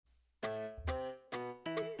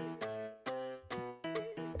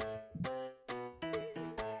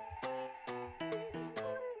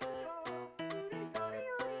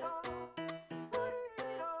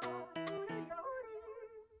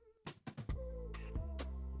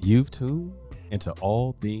You've tuned into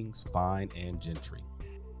All Things Fine and Gentry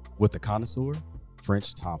with the connoisseur,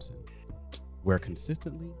 French Thompson, where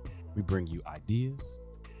consistently we bring you ideas,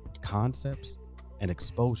 concepts, and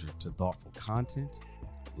exposure to thoughtful content,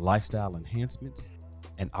 lifestyle enhancements,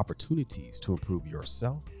 and opportunities to improve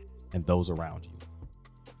yourself and those around you.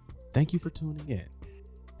 Thank you for tuning in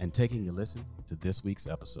and taking a listen to this week's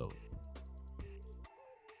episode.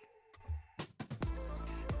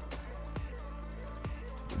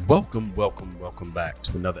 Welcome back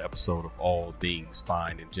to another episode of All Things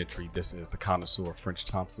Fine and Gentry. This is the connoisseur, French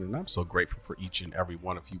Thompson, and I'm so grateful for each and every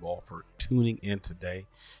one of you all for tuning in today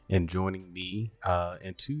and joining me.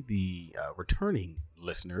 And to the returning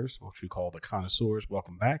listeners, which we call the connoisseurs,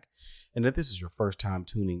 welcome back. And if this is your first time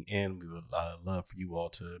tuning in, we would love for you all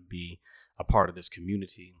to be a part of this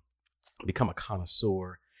community, become a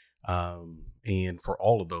connoisseur. And for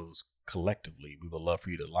all of those collectively, we would love for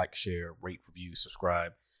you to like, share, rate, review,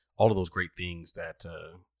 subscribe. All of those great things that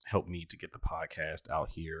help me to get the podcast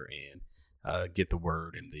out here and get the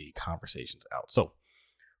word and the conversations out. So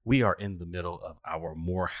we are in the middle of our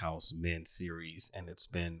Morehouse Men series, and it's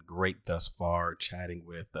been great thus far chatting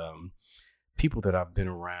with people that I've been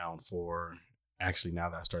around for. Actually,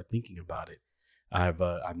 now that I start thinking about it,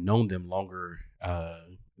 I've known them longer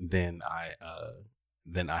than I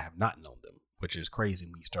have not known them, which is crazy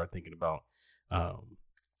when you start thinking about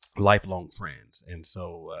lifelong friends. And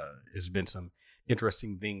so there's been some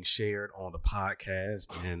interesting things shared on the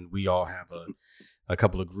podcast, and we all have a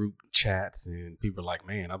couple of group chats, and people are like,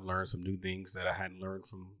 man, I've learned some new things that I hadn't learned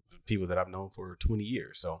from people that I've known for 20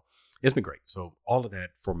 years. So it's been great. So all of that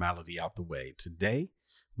formality out the way. Today,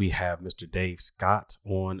 we have Mr. Dave Scott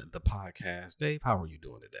on the podcast. Dave, how are you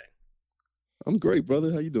doing today? I'm great,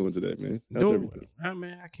 brother. How you doing today, man? How's everything?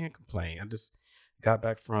 Man, I can't complain. I just got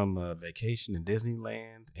back from a vacation in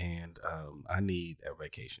Disneyland, and I need a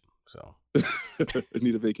vacation. So I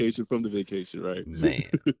need a vacation from the vacation, right?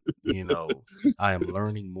 Man, I am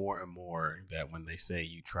learning more and more that when they say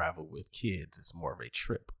you travel with kids, it's more of a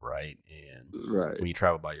trip, right? And right. When you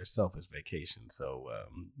travel by yourself, it's vacation. So,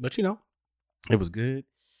 but it was good.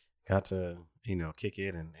 Got to, kick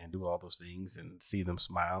it and do all those things and see them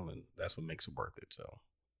smile, and that's what makes it worth it. So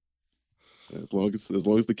as long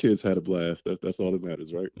as the kids had a blast, that's all that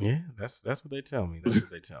matters, right? Yeah, that's what they tell me. That's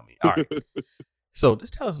what they tell me. All right. So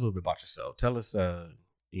just tell us a little bit about yourself. Tell us,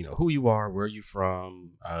 who you are, where you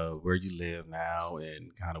from, where you live now,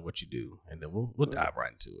 and kind of what you do, and then we'll dive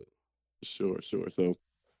right into it. Sure. So,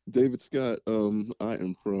 David Scott, I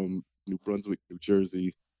am from New Brunswick, New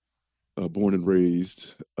Jersey, born and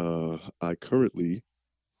raised. I currently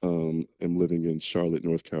am living in Charlotte,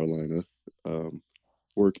 North Carolina.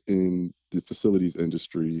 Work in the facilities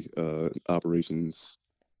industry, operations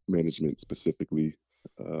management specifically,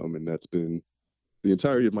 and that's been the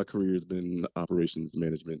entirety of my career has been operations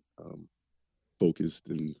management focused,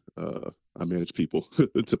 and I manage people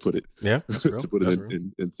to put it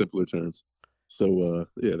in simpler terms. So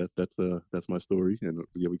that's my story, and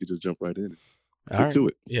we could just jump right in and get to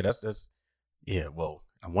it. Yeah, well,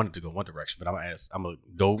 I wanted to go one direction, but I'm gonna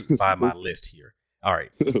go by my list here. All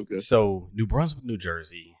right. Okay. So New Brunswick, New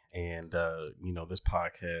Jersey, and this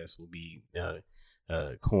podcast will be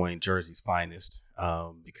coined Jersey's finest,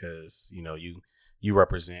 because you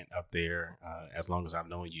represent up there as long as I've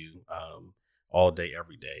known you, all day,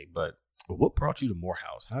 every day. But what brought you to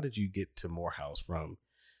Morehouse? How did you get to Morehouse from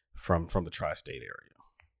the tri-state area?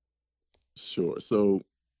 Sure. So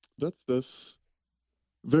that's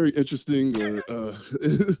very interesting.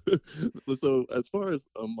 So as far as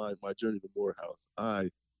my journey to Morehouse,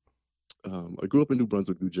 I grew up in New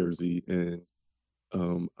Brunswick, New Jersey, and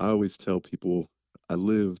I always tell people I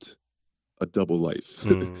lived a double life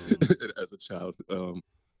as a child.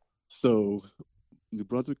 So New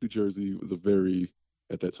Brunswick, New Jersey was a very,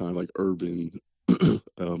 at that time, like urban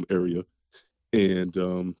area,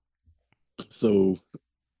 and so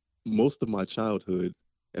most of my childhood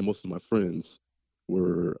and most of my friends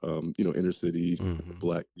were inner city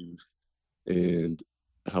Black youth. And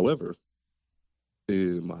however,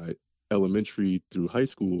 in my elementary through high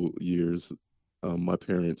school years, my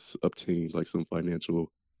parents obtained like some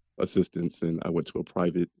financial assistance, and I went to a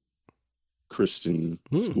private Christian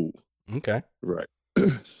school. Okay. Right.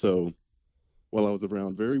 So while I was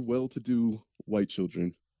around very well-to-do white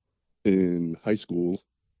children in high school,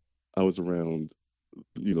 I was around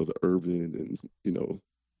the urban and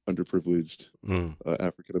underprivileged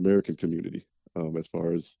African American community, as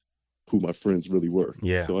far as who my friends really were.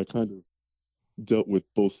 Yeah. So I kind of dealt with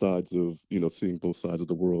both sides of seeing both sides of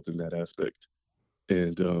the world in that aspect,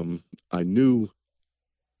 and I knew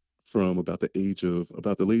from about the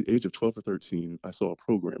late age of 12 or 13, I saw a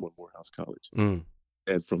program on Morehouse College. Mm.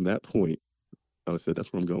 And from that point, I said,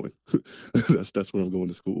 that's where I'm going. That's where I'm going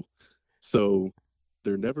to school. So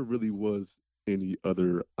there never really was any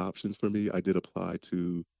other options for me. I did apply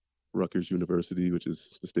to Rutgers University, which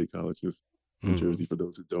is the State College of New Jersey, for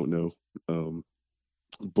those who don't know.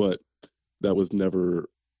 But that was never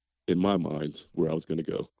in my mind where I was going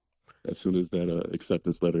to go. As soon as that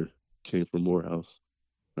acceptance letter came from Morehouse,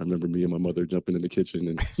 I remember me and my mother jumping in the kitchen,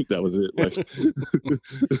 and that was it. Like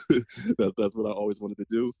that's what I always wanted to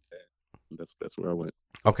do. And that's where I went.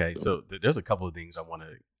 Okay, so there's a couple of things I want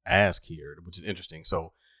to ask here, which is interesting.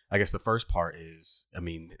 So I guess the first part is, I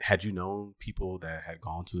mean, had you known people that had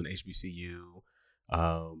gone to an HBCU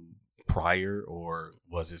prior, or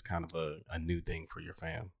was this kind of a new thing for your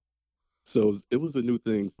fam? So it was a new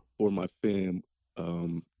thing for my fam.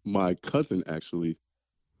 My cousin actually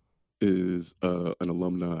is an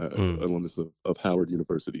alumnus of Howard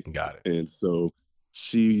University. Got it. And so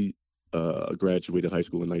she graduated high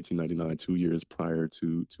school in 1999, 2 years prior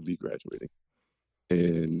to me graduating.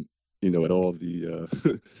 And, at all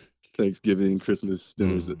the Thanksgiving, Christmas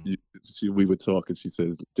dinners, we would talk, and she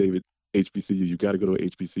says, David, HBCU, you got to go to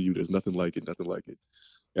HBCU. There's nothing like it, nothing like it.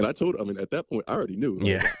 And I told her, I mean, at that point, I already knew.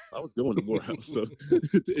 Yeah. I was going to Morehouse, so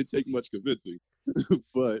it didn't take much convincing.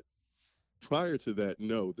 But prior to that,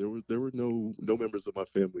 no, there were no members of my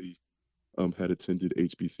family had attended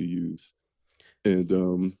HBCUs.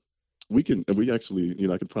 And we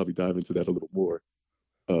actually, I could probably dive into that a little more.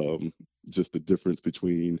 Just the difference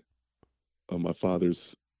between my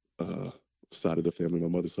father's side of the family, my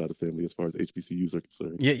mother's side of the family, as far as HBCUs are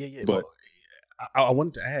concerned. Yeah. But well, I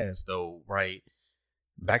wanted to ask though, right?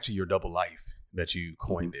 Back to your double life that you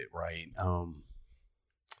coined it, right?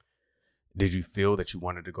 Did you feel that you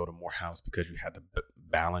wanted to go to Morehouse because you had to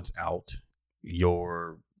balance out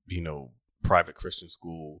your, private Christian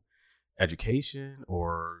school education,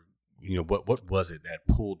 or, what was it that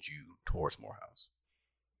pulled you towards Morehouse?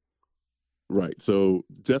 Right. So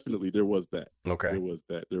definitely there was that. Okay.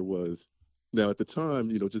 There was. Now at the time,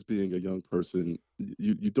 just being a young person,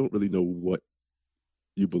 you don't really know what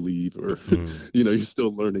you believe, or you're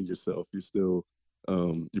still learning yourself. You're still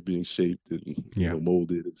you're being shaped and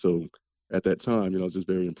molded. And so at that time, I was just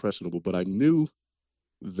very impressionable. But I knew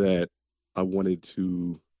that I wanted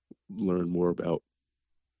to learn more about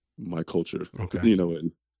my culture,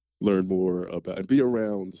 and learn more about and be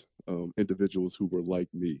around individuals who were like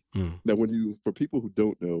me. Now, for people who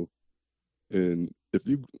don't know, and if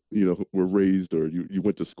you were raised or you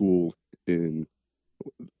went to school in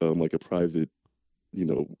like a private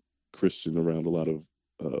Christian around a lot of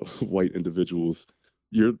white individuals,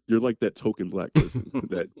 you're like that token Black person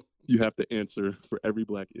that you have to answer for every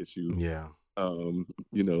Black issue. Yeah.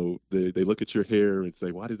 They look at your hair and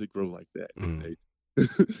say, why does it grow like that? And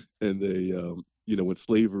they when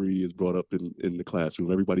slavery is brought up in the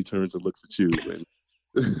classroom, everybody turns and looks at you, and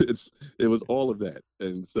it was all of that.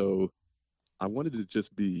 And so I wanted to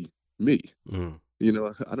just be me. I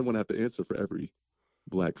didn't want to have to answer for every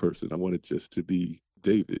Black person. I wanted just to be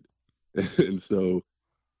David. And so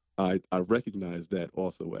I recognized that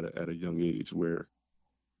also at a young age, where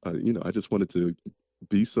I just wanted to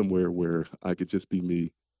be somewhere where I could just be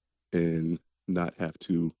me and not have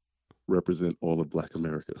to represent all of Black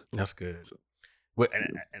America. That's good. So, well,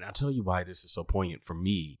 and I'll tell you why this is so poignant for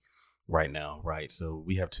me right now, right? So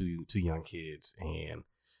we have two young kids, and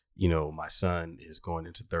my son is going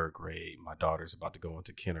into 3rd grade. My daughter's about to go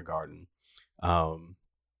into kindergarten.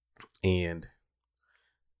 And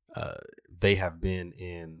they have been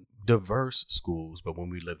in diverse schools, but when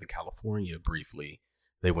we lived in California briefly,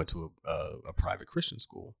 they went to a private Christian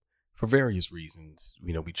school for various reasons.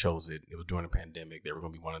 We chose it. It was during the pandemic. They were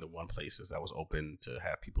going to be one of the places that was open to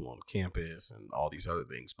have people on campus and all these other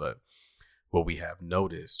things. But what we have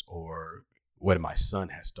noticed, or what my son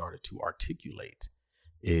has started to articulate,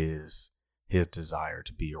 is his desire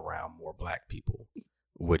to be around more Black people,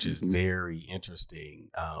 which is very interesting,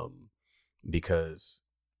 because,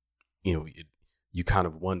 you kind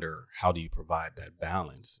of wonder, how do you provide that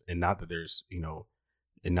balance? And not that there's,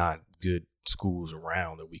 not good schools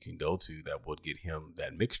around that we can go to that would get him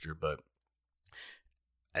that mixture, but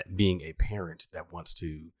being a parent that wants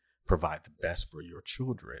to provide the best for your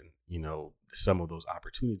children, some of those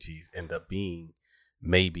opportunities end up being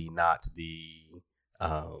maybe not the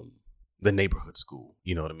neighborhood school,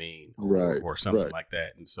 you know what I mean? Right. Or something like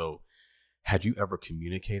that. And so had you ever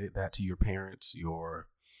communicated that to your parents, your,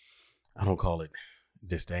 I don't call it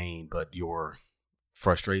disdain, but your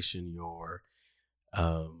frustration, your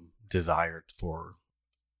desire for,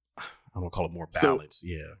 I'm gonna call it more balance? So,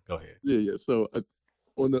 yeah, go ahead. Yeah. So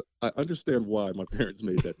I understand why my parents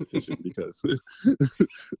made that decision because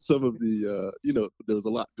some of the there was a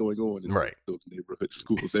lot going on in Right. those neighborhood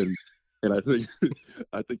schools, and I think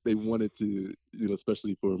I think they wanted to,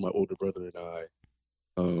 especially for my older brother and I,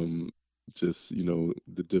 um, just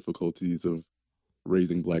the difficulties of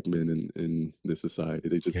raising black men in this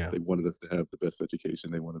society. Yeah. They wanted us to have the best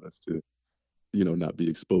education. They wanted us to not be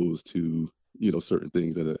exposed to certain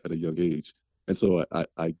things at a young age. And so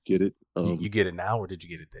I get it. You get it now, or did you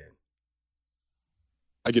get it then?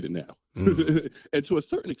 I get it now. Mm. And to a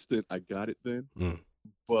certain extent, I got it then. Mm.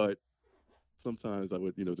 But sometimes I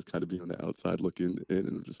would, just kind of be on the outside looking in,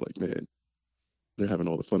 and I'm just like, man, they're having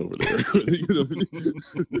all the fun over there.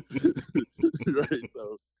 Right.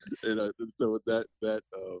 So, so that as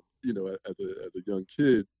a young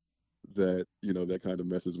kid, that kind of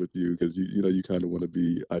messes with you because you kind of want to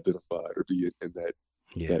be identified or be in that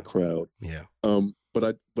crowd. Yeah.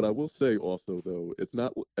 But I will say also though, it's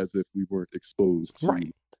not as if we weren't exposed to,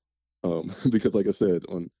 Right. because like I said,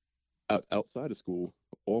 outside of school,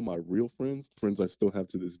 all my real friends I still have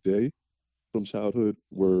to this day from childhood,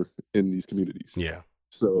 were in these communities. Yeah.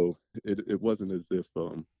 So it wasn't as if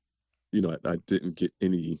I didn't get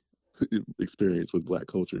any experience with Black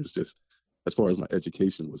culture. It's just as far as my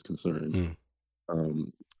education was concerned,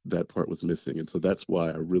 that part was missing, and so that's why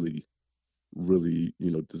I really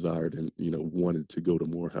desired and wanted to go to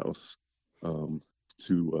Morehouse,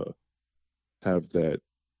 to have that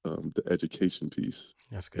the education piece.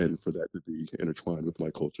 That's good. And for that to be intertwined with my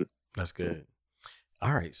culture. That's good.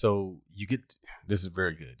 All right. So this is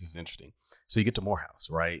very good. This is interesting. So you get to Morehouse,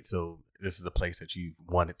 right? So this is the place that you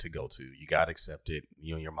wanted to go to. You got accepted.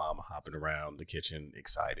 You and your mom hopping around the kitchen,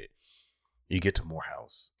 excited. You get to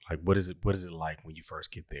Morehouse. Like, what is it like when you first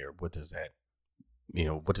get there? What does that,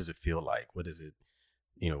 what does it feel like? What is it,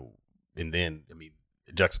 and then, I mean,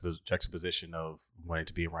 juxtaposition of wanting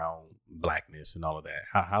to be around Blackness and all of that.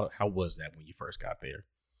 How was that when you first got there?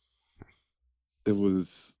 It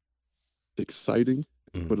was exciting,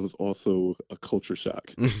 but it was also a culture shock.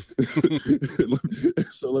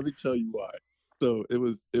 So let me tell you why. So it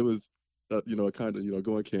was I kind of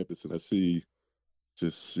go on campus and I see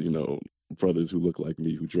just brothers who look like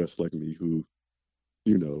me, who dress like me, who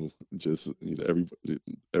just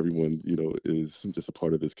everyone is just a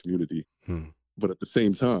part of this community. But at the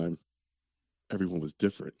same time, everyone was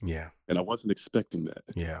different. Yeah. And I wasn't expecting that.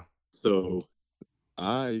 Yeah. So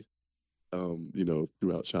I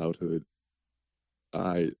throughout childhood,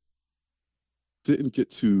 I didn't get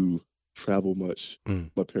to travel much.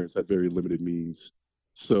 My parents had very limited means.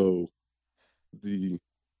 So the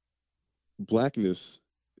Blackness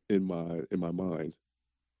in my mind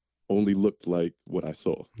only looked like what I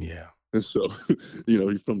saw. Yeah. And so,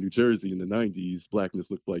 you're from New Jersey in the 90s,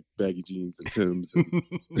 Blackness looked like baggy jeans and Timbs. And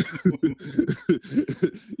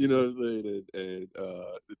you know what I'm saying? And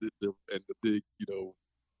the big,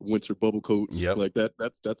 winter bubble coats. Yep. Like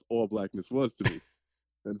that's all Blackness was to me.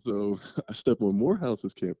 And so I stepped on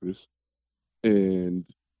Morehouse's campus, and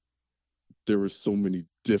there were so many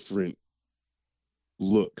different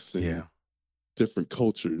looks and different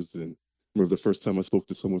cultures. And I remember the first time I spoke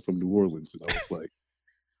to someone from New Orleans, and I was like,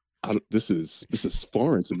 this is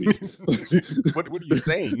foreign to me. What are you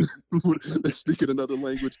saying? They're speaking another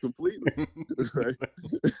language completely, right?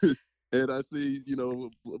 And I see,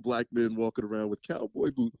 Black men walking around with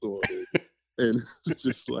cowboy boots on, and it's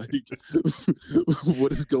just like,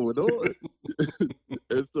 what is going on?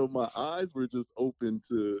 And so my eyes were just open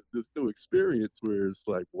to this new experience where it's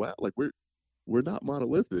like, wow, like we're not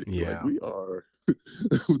monolithic. Yeah. Like we are.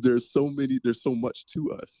 There's so much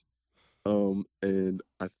to us. And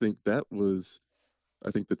I think the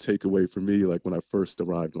takeaway for me, like when I first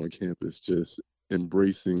arrived on campus, just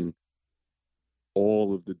embracing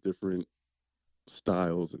all of the different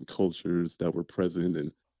styles and cultures that were present,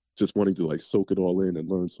 and just wanting to like soak it all in and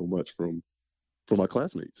learn so much from my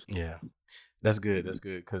classmates. Yeah, that's good. That's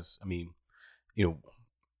good. Cause I mean, we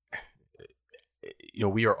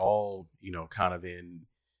are all, kind of in,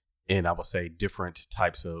 I would say, different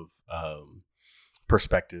types of,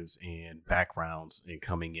 perspectives and backgrounds in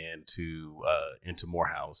coming into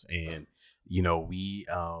Morehouse. And we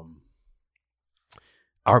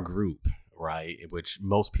our group, right, which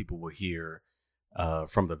most people will hear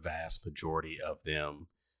from the vast majority of them,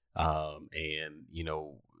 and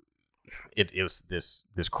it was this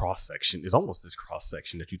cross section. It's almost this cross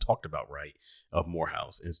section that you talked about, right, of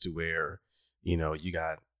Morehouse, as to where you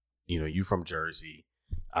got you from Jersey,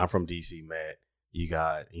 I'm from DC Met. You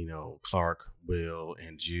got, Clark, Will,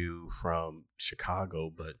 and Jew from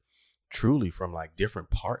Chicago, but truly from like different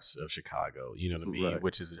parts of Chicago, you know what I mean? Right.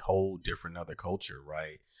 Which is a whole different other culture,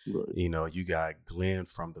 right? Right. You know, you got Glenn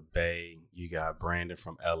from the Bay, you got Brandon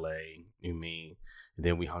from LA, you mean, and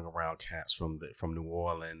then we hung around cats from New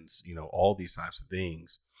Orleans, you know, all these types of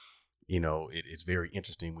things. You know, it's very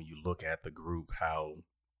interesting when you look at the group, how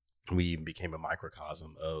we even became a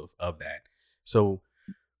microcosm of that. So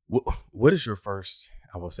what is your first,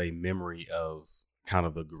 I will say, memory of kind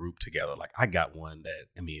of the group together? Like I got one that,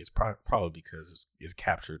 I mean, it's probably because it's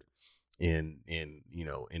captured in you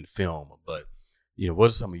know, in film, but you know, what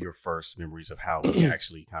are some of your first memories of how we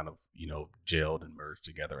actually kind of, you know, gelled and merged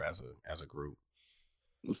together as a group?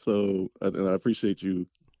 So, and I appreciate you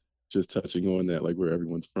just touching on that, like where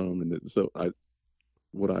everyone's from, and so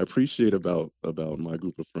what I appreciate about my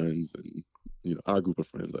group of friends, and our group of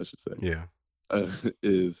friends, I should say, Yeah.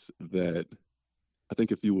 is that I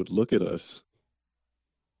think if you would look at us,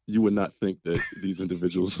 you would not think that these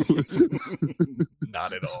individuals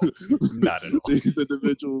Not at all. Not at all. these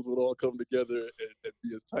individuals would all come together and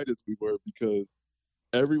be as tight as we were, because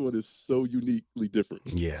everyone is so uniquely different.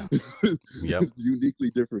 Yeah. Yep.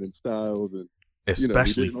 Uniquely different in styles, and we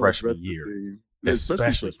Especially didn't all freshman dress the year. same.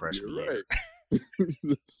 Especially Freshman freshman year, year.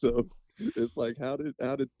 right? So it's like, how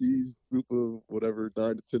did these group of whatever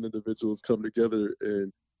 9 to 10 individuals come together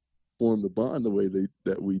and form the bond the way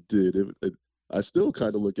that we did? I still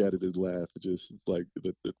kind of look at it and laugh. It's like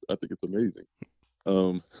I think it's amazing.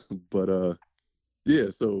 But yeah,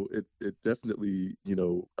 so it definitely,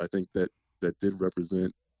 I think that did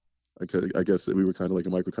represent. I guess we were kind of like a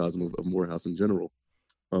microcosm of Morehouse in general.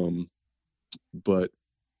 Um, but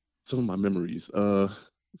some of my memories.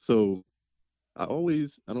 So I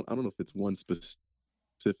don't know if it's one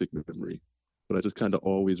specific memory, but I just kind of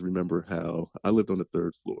always remember how I lived on the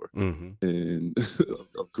third floor Mm-hmm. and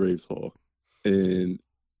of Graves Hall, and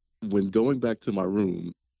when going back to my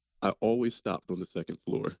room, I always stopped on the second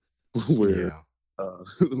floor, where Yeah. uh,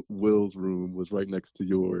 Will's room was right next to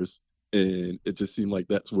yours, and it just seemed like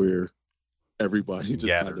that's where everybody just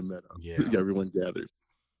kind Gathered. of met up. Yeah. Everyone gathered,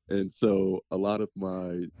 and so a lot of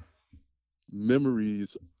my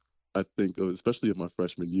memories, I think, especially of my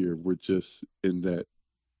freshman year, were just in that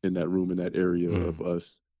room, in that area Mm. of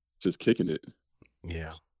us just kicking it, Yeah.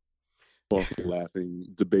 talking, laughing,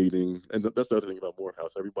 debating. And that's the other thing about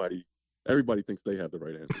Morehouse. Everybody thinks they have the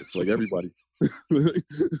right answer. Like everybody.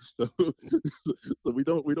 so, so we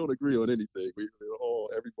don't agree on anything.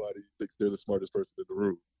 Everybody thinks they're the smartest person in the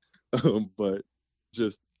room. But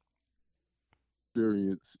just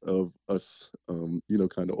experience of us,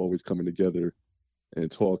 kind of always coming together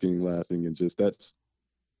and talking, laughing, and just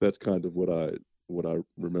that's kind of what I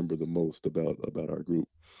remember the most about our group.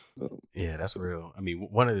 Yeah, that's So, real. I mean,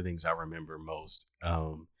 one of the things I remember most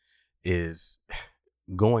is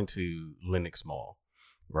going to Lenox Mall,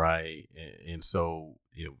 right? And so,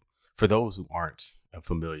 you know, for those who aren't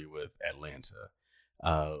familiar with Atlanta,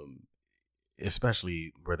 um,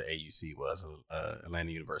 especially where the AUC was,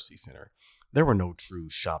 Atlanta University Center, there were no true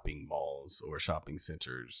shopping malls or shopping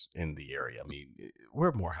centers in the area. I mean,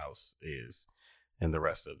 where Morehouse is and the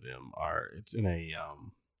rest of them are, it's in a,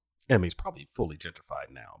 I mean, it's probably fully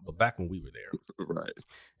gentrified now, but back when we were there, right.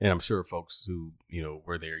 and I'm sure folks who, you know,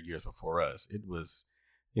 were there years before us, it was,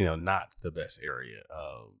 you know, not the best area.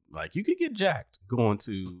 Like you could get jacked going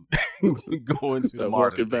to going to the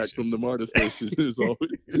MARTA Walking back station. from the MARTA station is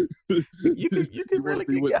always You could you want really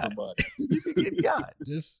to be get with got. somebody. You could get got.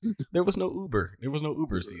 Just there was no Uber. There was no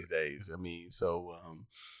Ubers these days. I mean, so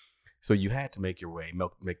you had to make your way,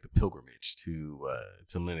 make the pilgrimage to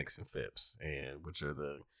Lenox and Phipps, and which are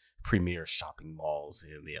the premier shopping malls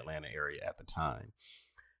in the Atlanta area at the time.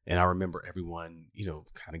 And I remember everyone, you know,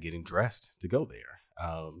 kind of getting dressed to go there,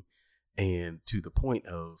 and to the point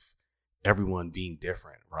of everyone being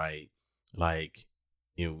different, right? Like,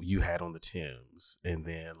 you know, you had on the Timbs, and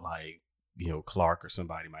then like, you know, Clark or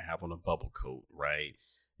somebody might have on a bubble coat, right?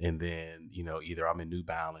 And then, you know, either I'm in New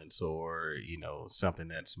Balance or, you know, something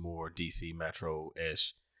that's more DC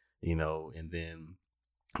Metro-ish, you know, and then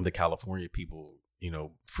the California people, you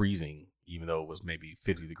know, freezing, even though it was maybe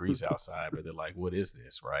 50 degrees outside, but they're like, what is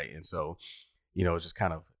this? Right. And so, you know, it's just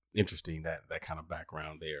kind of interesting that kind of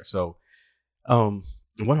background there. So, one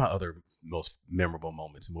of my other most memorable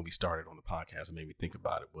moments, and when we started on the podcast and made me think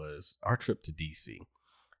about it, was our trip to DC.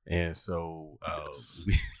 And so Yes.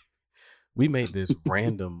 we made this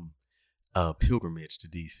random pilgrimage to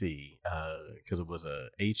DC because it was a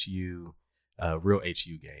real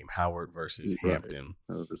HU game, Howard versus Right. Hampton.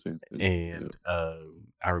 100%. And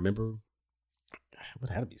I remember It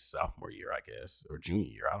had to be sophomore year, I guess, or junior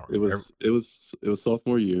year. I don't It remember. was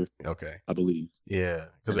sophomore year, Okay. I believe. Yeah,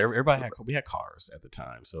 because And everybody we had cars at the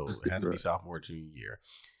time, so it had to be right. sophomore, junior year.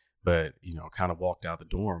 But kind of walked out the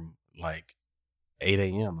dorm like 8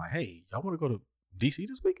 a.m. Like, hey, y'all want to go to DC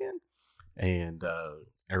this weekend? And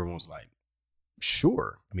everyone's like,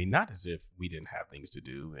 sure. I mean, not as if we didn't have things to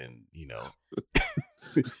do, and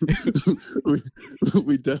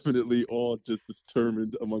we definitely all just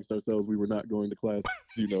determined amongst ourselves we were not going to class,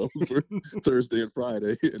 for Thursday and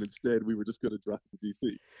Friday, and instead we were just going to drive to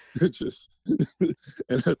DC.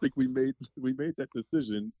 And I think we made that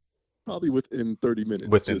decision probably within 30 minutes.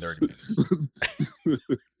 Within 30 minutes.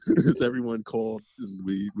 As everyone called, and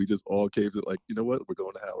we just all caved it, like, you know what, we're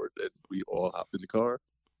going to Howard, and we all hopped in the car.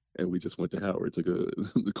 And we just went to Howard, took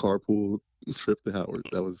the carpool trip to Howard.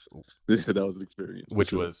 That was an experience.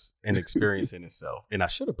 Which was an experience in itself. And I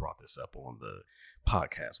should have brought this up on the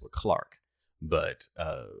podcast with Clark. But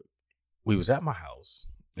we was at my house,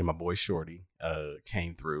 and my boy Shorty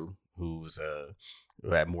came through, who was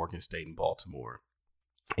at Morgan State in Baltimore.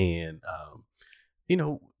 And,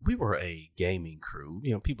 we were a gaming crew.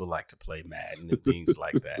 People like to play Madden and things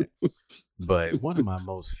like that. But one of my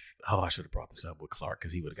I should have brought this up with Clark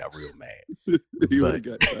because he would have got real mad. He would have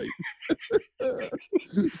got tight.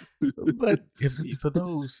 But for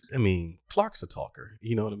those, Clark's a talker,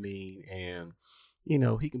 you know what I mean? And,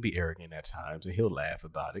 he can be arrogant at times, and he'll laugh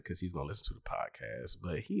about it because he's going to listen to the podcast.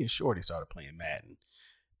 But he and Shorty started playing Madden.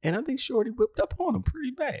 And I think Shorty whipped up on him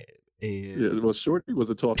pretty bad. And yeah, well, Shorty was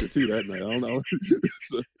a talker too that night. I don't know.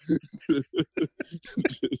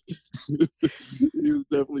 He was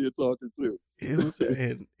definitely a talker too. It was,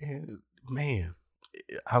 and man,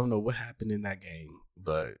 I don't know what happened in that game,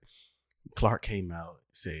 but Clark came out,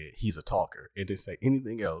 said he's a talker, and didn't say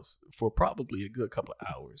anything else for probably a good couple of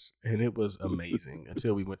hours. And it was amazing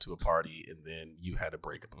until we went to a party, and then you had a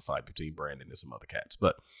breakup and fight between Brandon and some other cats.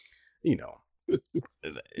 But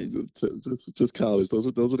just college. Those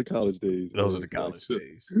are the college days. Those are the college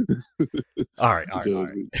days. All right.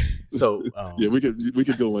 So yeah, we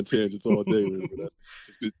could go on tangents all day, but that's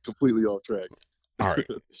just completely off track. All right.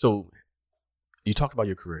 So you talked about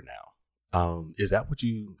your career now. Is that what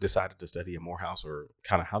you decided to study at Morehouse, or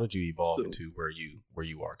kind of how did you evolve into where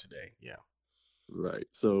you are today? Yeah. Right.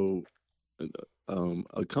 So,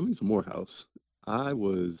 coming to Morehouse, I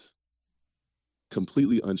was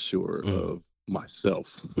completely unsure of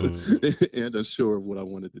myself and unsure of what I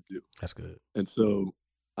wanted to do. That's good. And so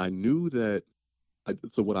I knew that.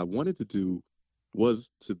 So what I wanted to do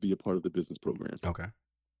was to be a part of the business program. Okay.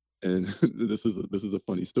 And this is a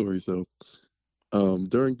funny story. So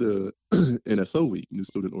during the NSO week, New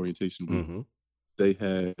Student Orientation Week, they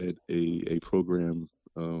had a program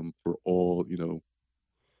for all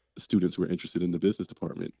students who are interested in the business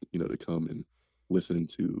department, to come and listen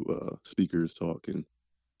to speakers talk. And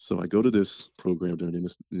so I go to this program during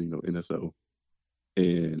NSO,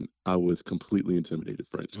 and I was completely intimidated,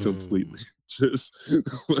 French, completely. Just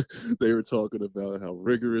they were talking about how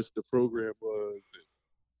rigorous the program was,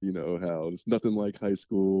 and how it's nothing like high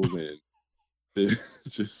school, and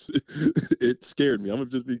it scared me. I'm gonna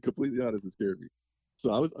just be completely honest, it scared me.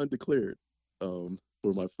 So I was undeclared for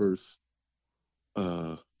my first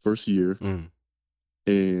year,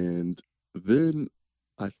 and then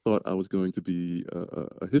I thought I was going to be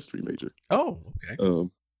a history major. Oh, okay.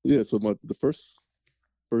 Yeah. So the first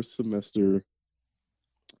semester,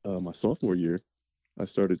 my sophomore year, I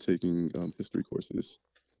started taking history courses,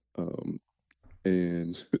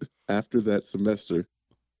 and after that semester,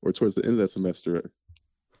 or towards the end of that semester,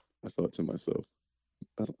 I thought to myself,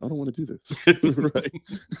 I don't want to do this. Right?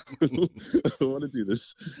 I don't want to do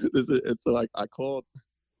this. And so I called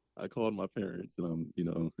my parents, and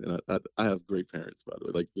and I have great parents, by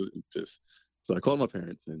the way. So I called my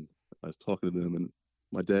parents, and I was talking to them, and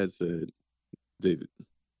my dad said, David,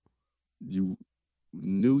 you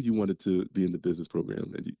knew you wanted to be in the business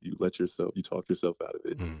program, and you talked yourself out of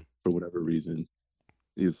it for whatever reason.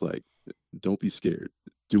 He was like, don't be scared.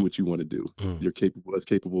 Do what you want to do. You're as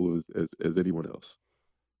capable as anyone else.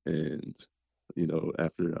 And,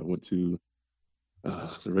 after I went to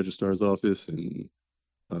the registrar's office, and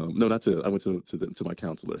I went to my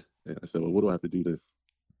counselor, and I said, well, what do I have to do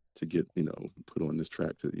to get, put on this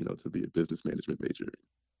track to be a business management major?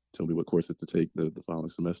 Tell me what courses to take the following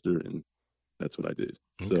semester, and that's what I did.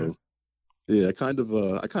 Okay. So, yeah, I kind of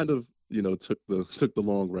took the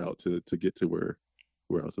long route to get to where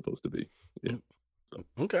I was supposed to be. Yeah. So.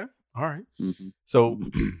 Okay. All right. So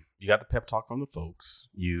you got the pep talk from the folks.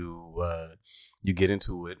 You get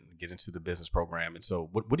into it, get into the business program, and so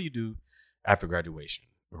what do you do after graduation?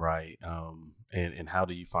 right? And how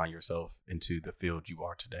do you find yourself into the field you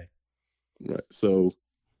are today? Right. So,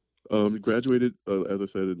 graduated, as I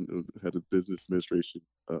said, and had a business administration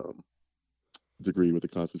um, degree with a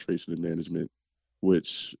concentration in management,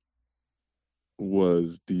 which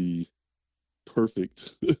was the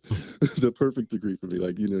perfect, the perfect degree for me.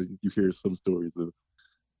 Like, you hear some stories of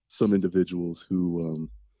some individuals who,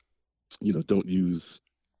 don't use,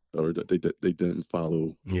 or that they didn't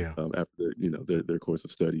follow Yeah. after their course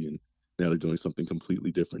of study, and now they're doing something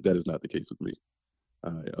completely different. That is not the case with me.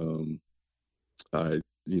 I I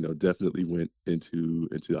definitely went into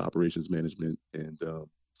operations management, and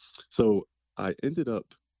so I ended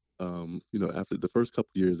up after the first couple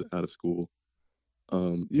years out of school,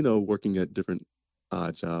 working at different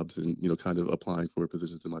odd jobs, and kind of applying for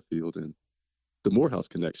positions in my field, and the Morehouse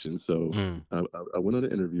connection. So Mm, I went on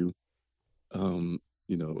an interview, um,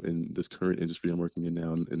 in this current industry I'm working in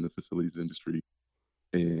now, in the facilities industry,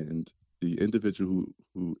 and the individual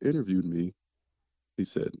who interviewed me, he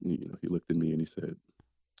said, he looked at me and he said,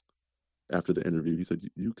 after the interview, he said,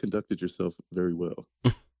 "You conducted yourself very well."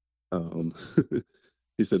 Um,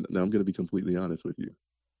 he said, "Now I'm going to be completely honest with you.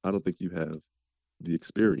 I don't think you have the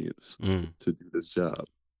experience mm, to do this job.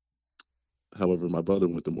 However, my brother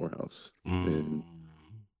went to Morehouse, and mm.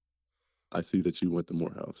 I see that you went to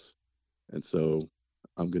Morehouse, and so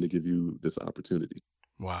I'm going to give you this opportunity."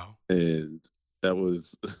 Wow. And that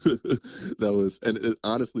was and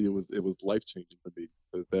honestly, it was life changing for me,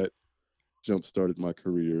 because that jump started my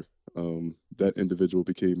career. That individual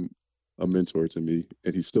became a mentor to me,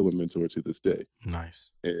 and he's still a mentor to this day.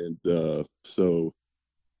 Nice. And so,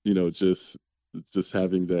 just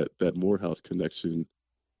having that Morehouse connection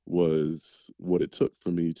was what it took for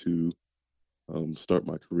me to start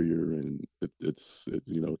my career, and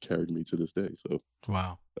it carried me to this day. So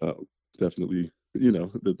Wow. uh, definitely,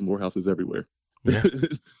 the Morehouse is everywhere. Yeah,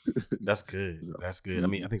 that's good. So, That's good. I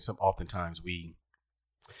mean, I mhm, think some oftentimes we,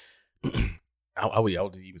 I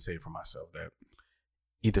would even say it for myself that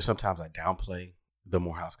either sometimes I downplay the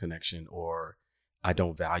Morehouse connection or I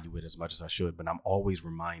don't value it as much as I should, but I'm always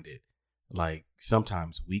reminded, like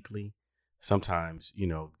sometimes weekly, sometimes,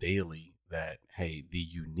 daily, that hey, the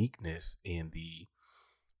uniqueness and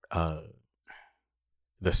uh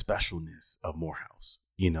the specialness of Morehouse,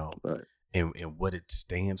 right, and what it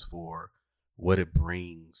stands for, what it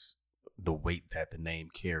brings, the weight that the name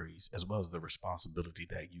carries, as well as the responsibility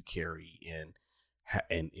that you carry in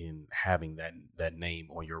having that name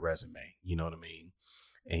on your resume. You know what I mean?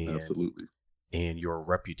 And absolutely, your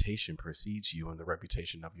reputation precedes you, and the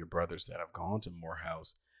reputation of your brothers that have gone to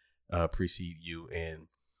Morehouse precede you, and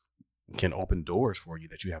can open doors for you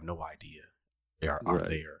that you have no idea are right,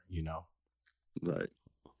 there. right.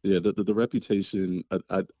 Yeah, the reputation,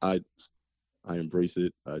 I embrace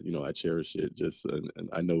it. I cherish it. Just and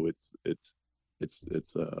I know it's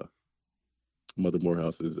Mother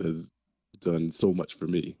Morehouse has done so much for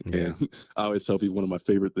me, Yeah. and I always tell people one of my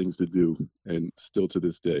favorite things to do, and still to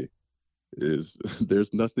this day, is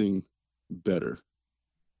there's nothing better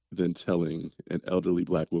than telling an elderly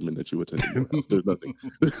black woman that you attended Morehouse. There's nothing.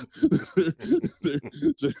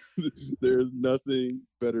 Just, there's nothing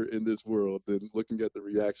better in this world than looking at the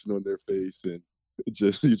reaction on their face, and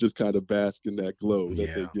you just kind of bask in that glow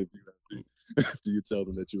that they Yeah. give you after you tell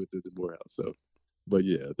them that you attended Morehouse. So, but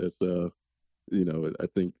yeah, that's I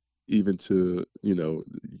think even to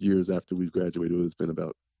years after we've graduated, it's been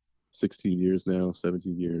about 16 years now,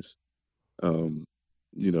 17 years. Um,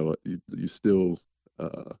 you still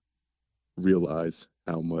uh, realize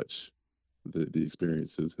how much the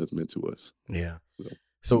experience has meant to us. Yeah. So,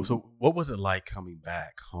 So, mhm. so what was it like coming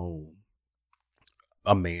back home,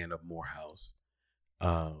 a man of Morehouse,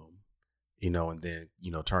 um, and then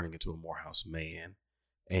turning into a Morehouse man,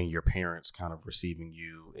 and your parents kind of receiving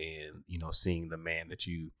you, and seeing the man that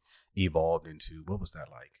you evolved into? What was that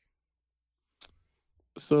like?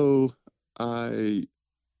 So I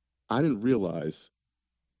I didn't realize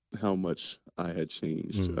how much I had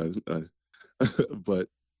changed, Mm, but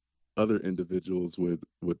other individuals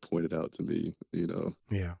would point it out to me.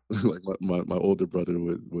 yeah. Like my older brother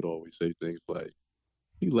would always say things like,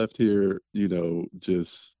 "He left here,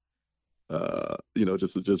 just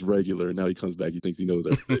regular. And now he comes back, he thinks he knows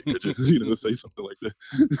everything," or just say something like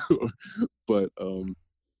that. But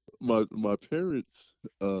my parents,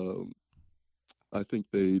 I think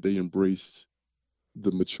they embraced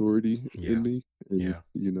the maturity in Yeah. me, and Yeah.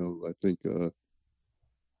 I think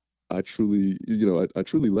I truly, I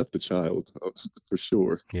truly left the child, for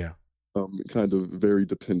sure. Yeah. Kind of very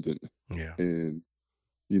dependent, Yeah. and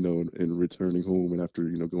and returning home, and after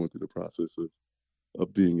going through the process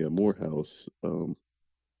of being at Morehouse,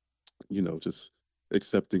 just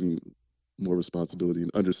accepting more responsibility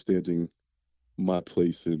and understanding my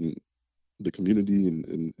place in the community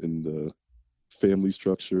and in the family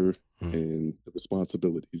structure and the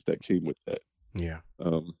responsibilities that came with that. Yeah.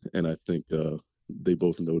 And I think they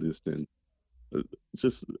both noticed, and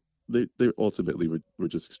just they ultimately were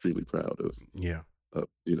just extremely proud of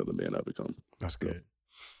the man I've become. That's good.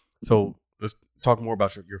 So let's talk more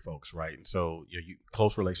about your folks, right? And so you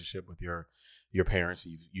close relationship with your parents.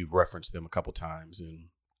 You've referenced them a couple times, and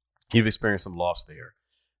you've experienced some loss there.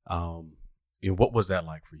 What was that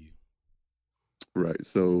like for you? Right.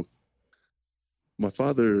 So my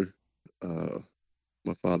father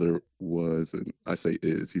was, and I say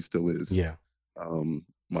is, he still is,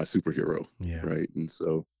 my superhero. Yeah. Right. And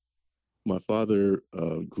so my father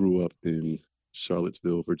grew up in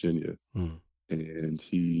Charlottesville, Virginia, and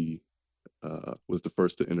he was the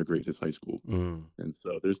first to integrate his high school. And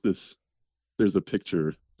so there's a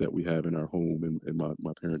picture that we have in our home, in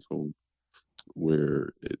my parents' home,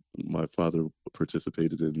 where my father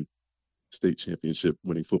participated in state championship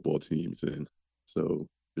winning football teams. And so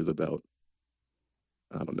there's about,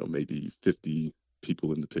 I don't know, maybe 50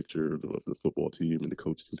 people in the picture of the football team and the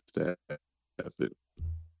coaching staff. And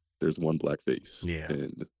there's one black face. Yeah.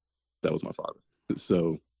 And that was my father.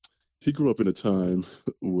 So he grew up in a time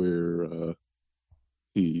where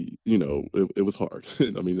it was hard.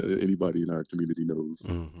 I mean, anybody in our community knows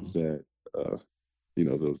that,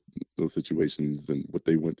 those situations and what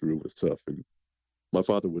they went through was tough. And my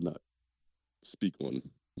father would not speak on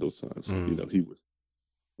those times.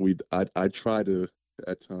 I'd try to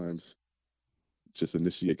at times just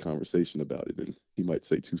initiate conversation about it, and he might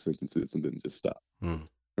say 2 sentences and then just stop.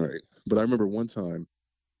 Right. But I remember one time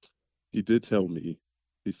he did tell me,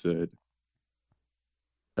 he said,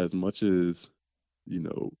 as much as,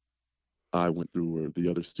 I went through, or the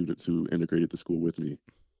other students who integrated the school with me,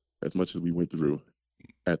 as much as we went through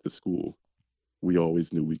at the school, we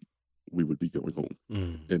always knew we would be going home.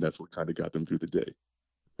 And that's what kind of got them through the day.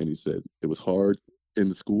 And he said it was hard in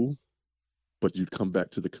the school, but you'd come back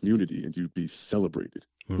to the community and you'd be celebrated.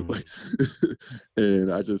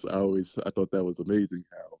 And I thought that was amazing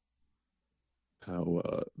how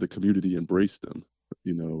the community embraced them,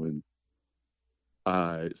 and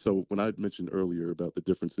so when I mentioned earlier about the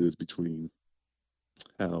differences between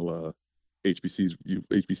how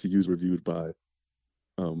HBCUs were viewed by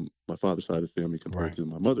my father's side of the family compared to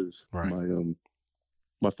my mother's,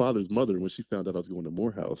 my father's mother, when she found out I was going to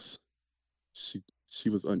Morehouse, she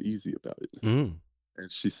was uneasy about it. And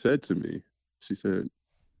she said to me,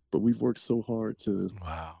 but we've worked so hard to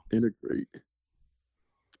integrate.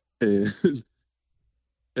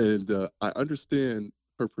 And I understand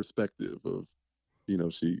her perspective of,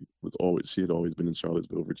 she had always been in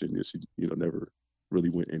Charlottesville, Virginia. She, never really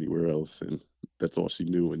went anywhere else. And that's all she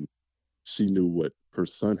knew. And she knew what her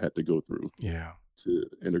son had to go through to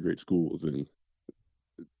integrate schools. And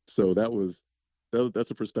so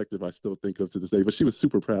that's a perspective I still think of to this day. But she was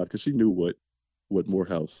super proud because she knew what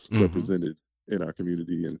Morehouse represented in our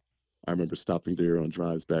community. And I remember stopping there on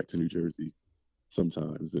drives back to New Jersey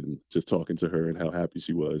sometimes and just talking to her and how happy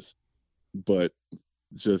she was. But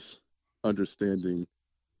just understanding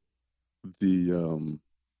the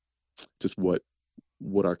just what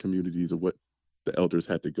our communities or what the elders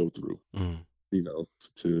had to go through,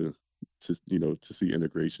 to see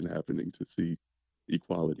integration happening, to see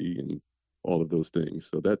equality and all of those things.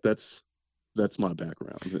 So that's my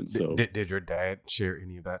background. And so did your dad share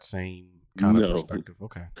any of that same kind of perspective?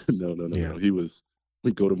 Okay. No.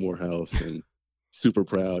 We'd go to Morehouse and super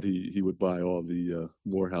proud. He would buy all the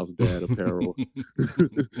Morehouse dad apparel. I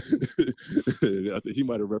think he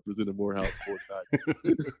might have represented Morehouse more than I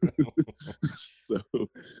did.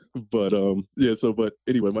 But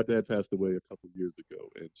anyway, my dad passed away a couple years ago,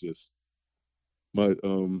 and just my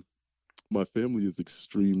family is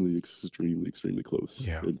extremely, extremely, extremely close.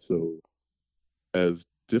 And so as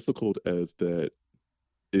difficult as that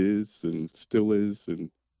is and still is,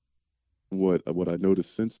 and what I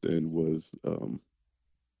noticed since then was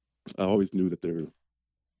I always knew that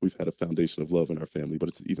we've had a foundation of love in our family, but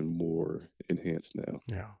it's even more enhanced now.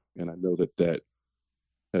 And I know that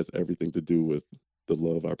has everything to do with the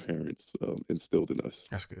love our parents instilled in us.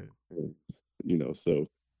 That's good. And, so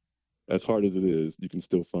as hard as it is, you can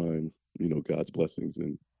still find, God's blessings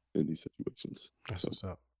in these situations. That's what's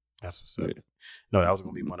up. Yeah. No, that was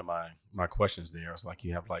going to be one of my questions there. It's like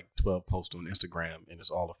you have like 12 posts on Instagram and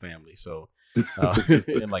it's all a family. So,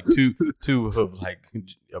 and like two of like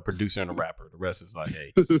a producer and a rapper. The rest is like,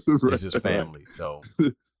 hey, this is family. So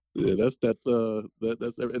yeah, that's and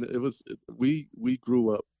it was, we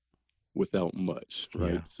grew up without much,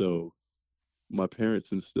 right? So my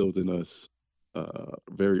parents instilled in us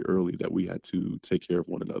very early that we had to take care of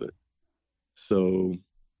one another. So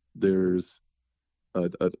there's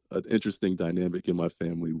an interesting dynamic in my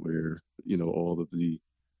family where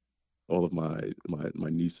all of my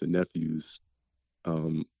niece and nephews,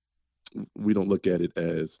 um, we don't look at it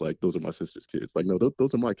as like those are my sister's kids. Like no,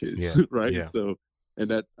 those are my kids, Yeah. right? Yeah. So, and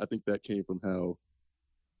that I think that came from how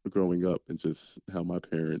growing up and just how my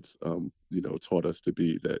parents, taught us to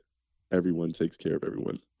be that everyone takes care of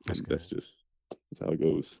everyone, That's and good. that's how it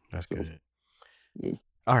goes. That's So, good. yeah.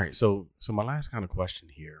 All right. So my last kind of question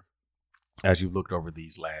here, as you've looked over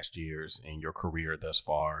these last years in your career thus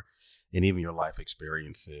far, and even your life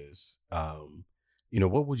experiences,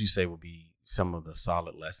 what would you say would be some of the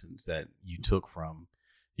solid lessons that you took from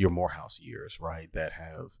your Morehouse years, right? That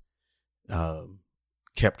have um,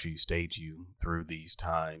 stayed you through these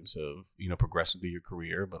times of, progressing through your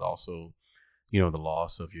career, but also, the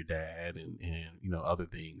loss of your dad and other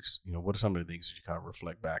things. What are some of the things that you kind of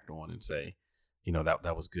reflect back on and say,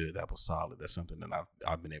 that was good, that was solid, that's something that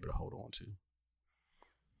I've been able to hold on to.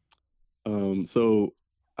 So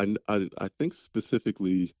I think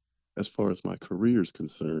specifically as far as my career is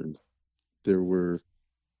concerned, there were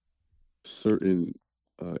certain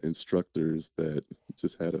instructors that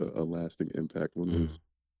just had a lasting impact. One Mm.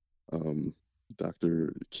 was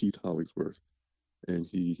Dr. Keith Hollingsworth, and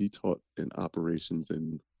he taught an operations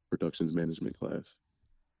and productions management class.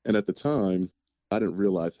 And at the time, I didn't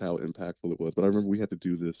realize how impactful it was. But I remember we had to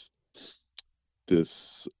do this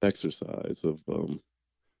exercise of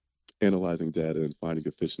analyzing data and finding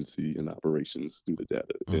efficiency in operations through the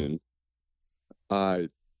data. Mm. And I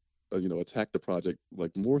attacked the project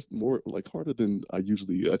like more like harder than I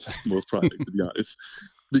usually attack most projects, to be honest,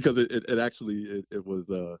 because it actually it was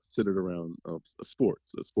centered around a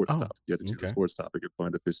sports Oh, topic. You had to choose a okay. sports topic and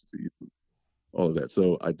find efficiencies and all of that.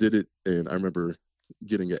 So I did it, and I remember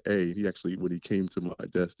getting an A. He actually, when he came to my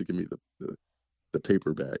desk to give me the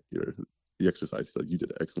paper back, the exercise, said, "You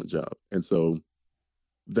did an excellent job." And so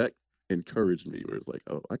that encouraged me, where it's like,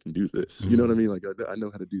 "Oh, I can do this." You know what I Mm. mean? Like I know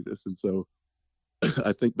how to do this, and so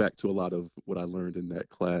I think back to a lot of what I learned in that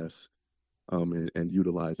class, and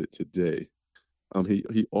utilize it today.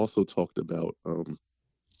 He also talked about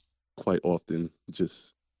quite often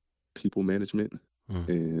just people management, Mm.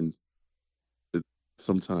 and it,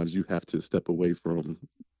 sometimes you have to step away from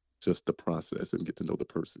just the process and get to know the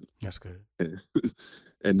person, That's good. and,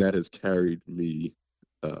 and that has carried me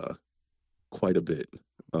uh, quite a bit.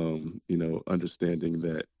 Understanding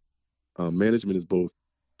that management is both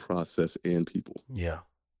process and people, Yeah.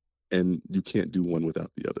 and you can't do one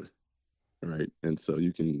without the other. Right. And so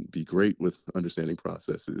you can be great with understanding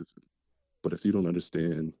processes, but if you don't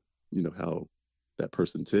understand, how that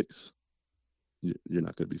person ticks, you're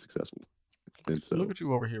not going to be successful. And Look so, at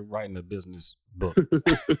you over here writing a business book.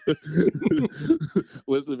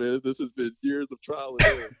 listen, man, this has been years of trial and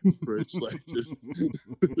error, French. Like just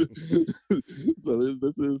so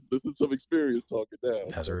this is some experience talking now.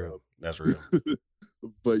 That's But real. That's real.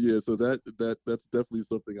 but yeah, so that's definitely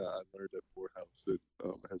something I learned at Morehouse that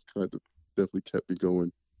has kind of definitely kept me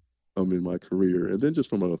going in my career. And then just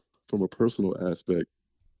from a personal aspect,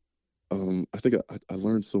 I think I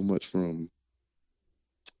learned so much from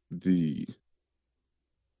the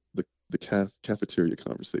cafeteria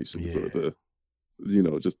conversations, or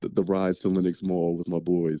Yeah. just the rides to Lenox Mall with my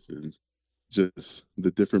boys, and just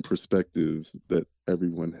the different perspectives that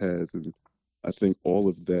everyone has. And I think all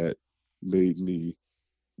of that made me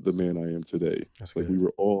the man I am today. That's Like we good.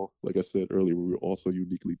 were all, like I said earlier, we were all so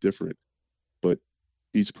uniquely different, but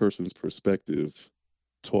each person's perspective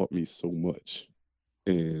taught me so much.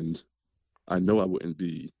 And I know I wouldn't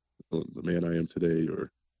be the man I am today,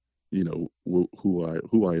 or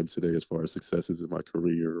who I am today as far as successes in my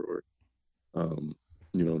career, or um,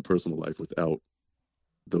 in personal life, without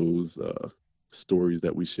those stories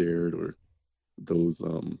that we shared, or those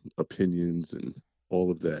opinions, and all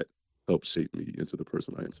of that helped shape me into the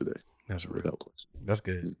person I am today, That's real. without question. That's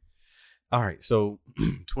good. Mm. All right. So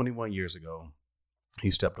 21 years ago,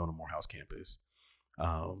 you stepped on the Morehouse campus.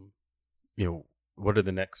 Um, what do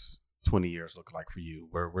the next 20 years look like for you?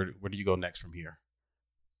 Where do you go next from here?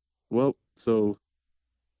 Well, so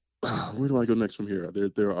where do I go next from here?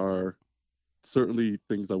 There are certainly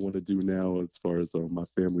things I want to do now as far as my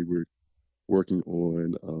family. We're working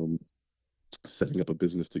on setting up a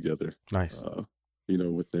business together. Nice.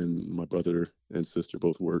 Within my brother and sister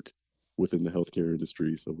both work within the healthcare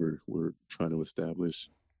industry, so we're trying to establish,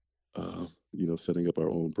 setting up our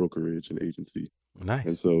own brokerage and agency, and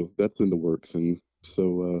Nice. so that's in the works. And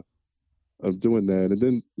so I'm doing that, and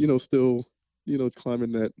then still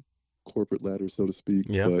climbing that corporate ladder, so to speak,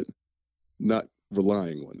 Yeah. but not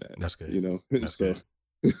relying on that. That's good. You know, That's so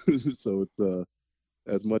good. so it's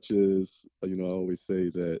as much as I always say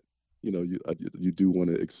that you do want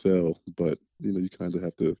to excel, but you kind of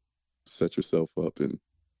have to set yourself up and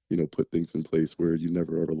put things in place where you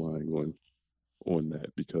never are relying on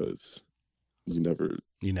that, because you never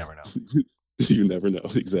You never know. you never know.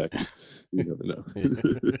 Exactly. You never know.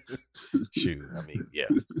 Shoot, I mean, yeah,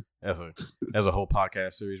 that's a whole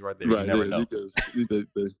podcast series right there. Right. You never Yeah, know. because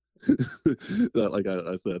like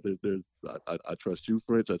I said, there's I trust you,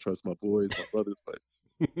 French. I trust my boys, my brothers, but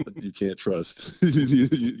you can't trust.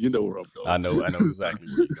 You know where I'm I going. know exactly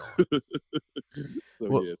where you're going. So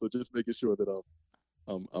Well, yeah, so just making sure that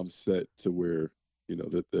I'm set to where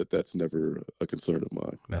that's never a concern of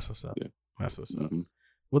mine. that's what's up. Yeah. That's what's up. Mm-hmm.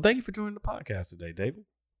 Well, thank you for joining the podcast today, David.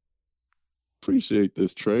 Appreciate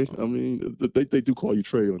this, Trey. I mean, they do call you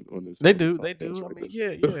Trey on this. They on this do. podcast, They do. right? I mean,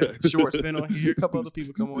 yeah. Short's been on here. A couple other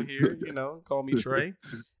people come on here, call me Trey.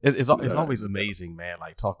 It's always amazing, man,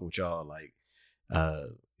 like talking with y'all. Like, I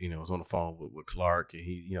was on the phone with Clark, and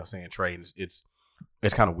he, saying Trey. And it's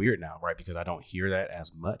kind of weird now, right? Because I don't hear that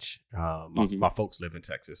as much. My folks live in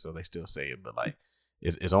Texas, so they still say it, but like,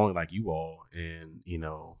 it's only like you all and,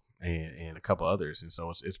 and a couple others. And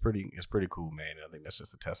so it's pretty cool, man. And I think that's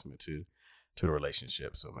just a testament to the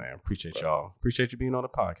relationship. So, man, appreciate y'all. Appreciate you being on the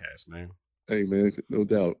podcast, man. Hey, man, no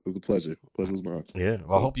doubt. It was a pleasure. Pleasure was mine. Yeah.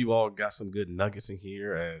 Well, I hope you all got some good nuggets in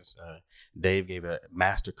here, as Dave gave a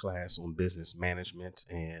masterclass on business management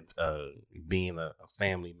and being a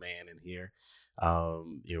family man in here.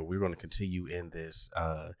 We're going to continue in this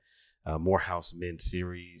Morehouse Men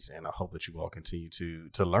series, and I hope that you all continue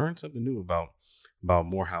to learn something new about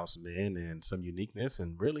Morehouse Men and some uniqueness,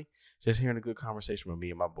 and really just hearing a good conversation with me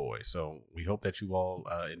and my boys. So we hope that you all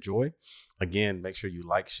enjoy. Again, make sure you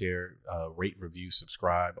like, share, rate, review,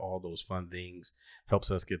 subscribe. All those fun things helps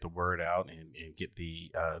us get the word out and get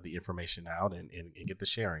the information out and get the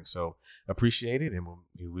sharing. So appreciate it, and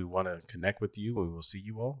we want to connect with you, and we'll see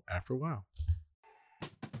you all after a while.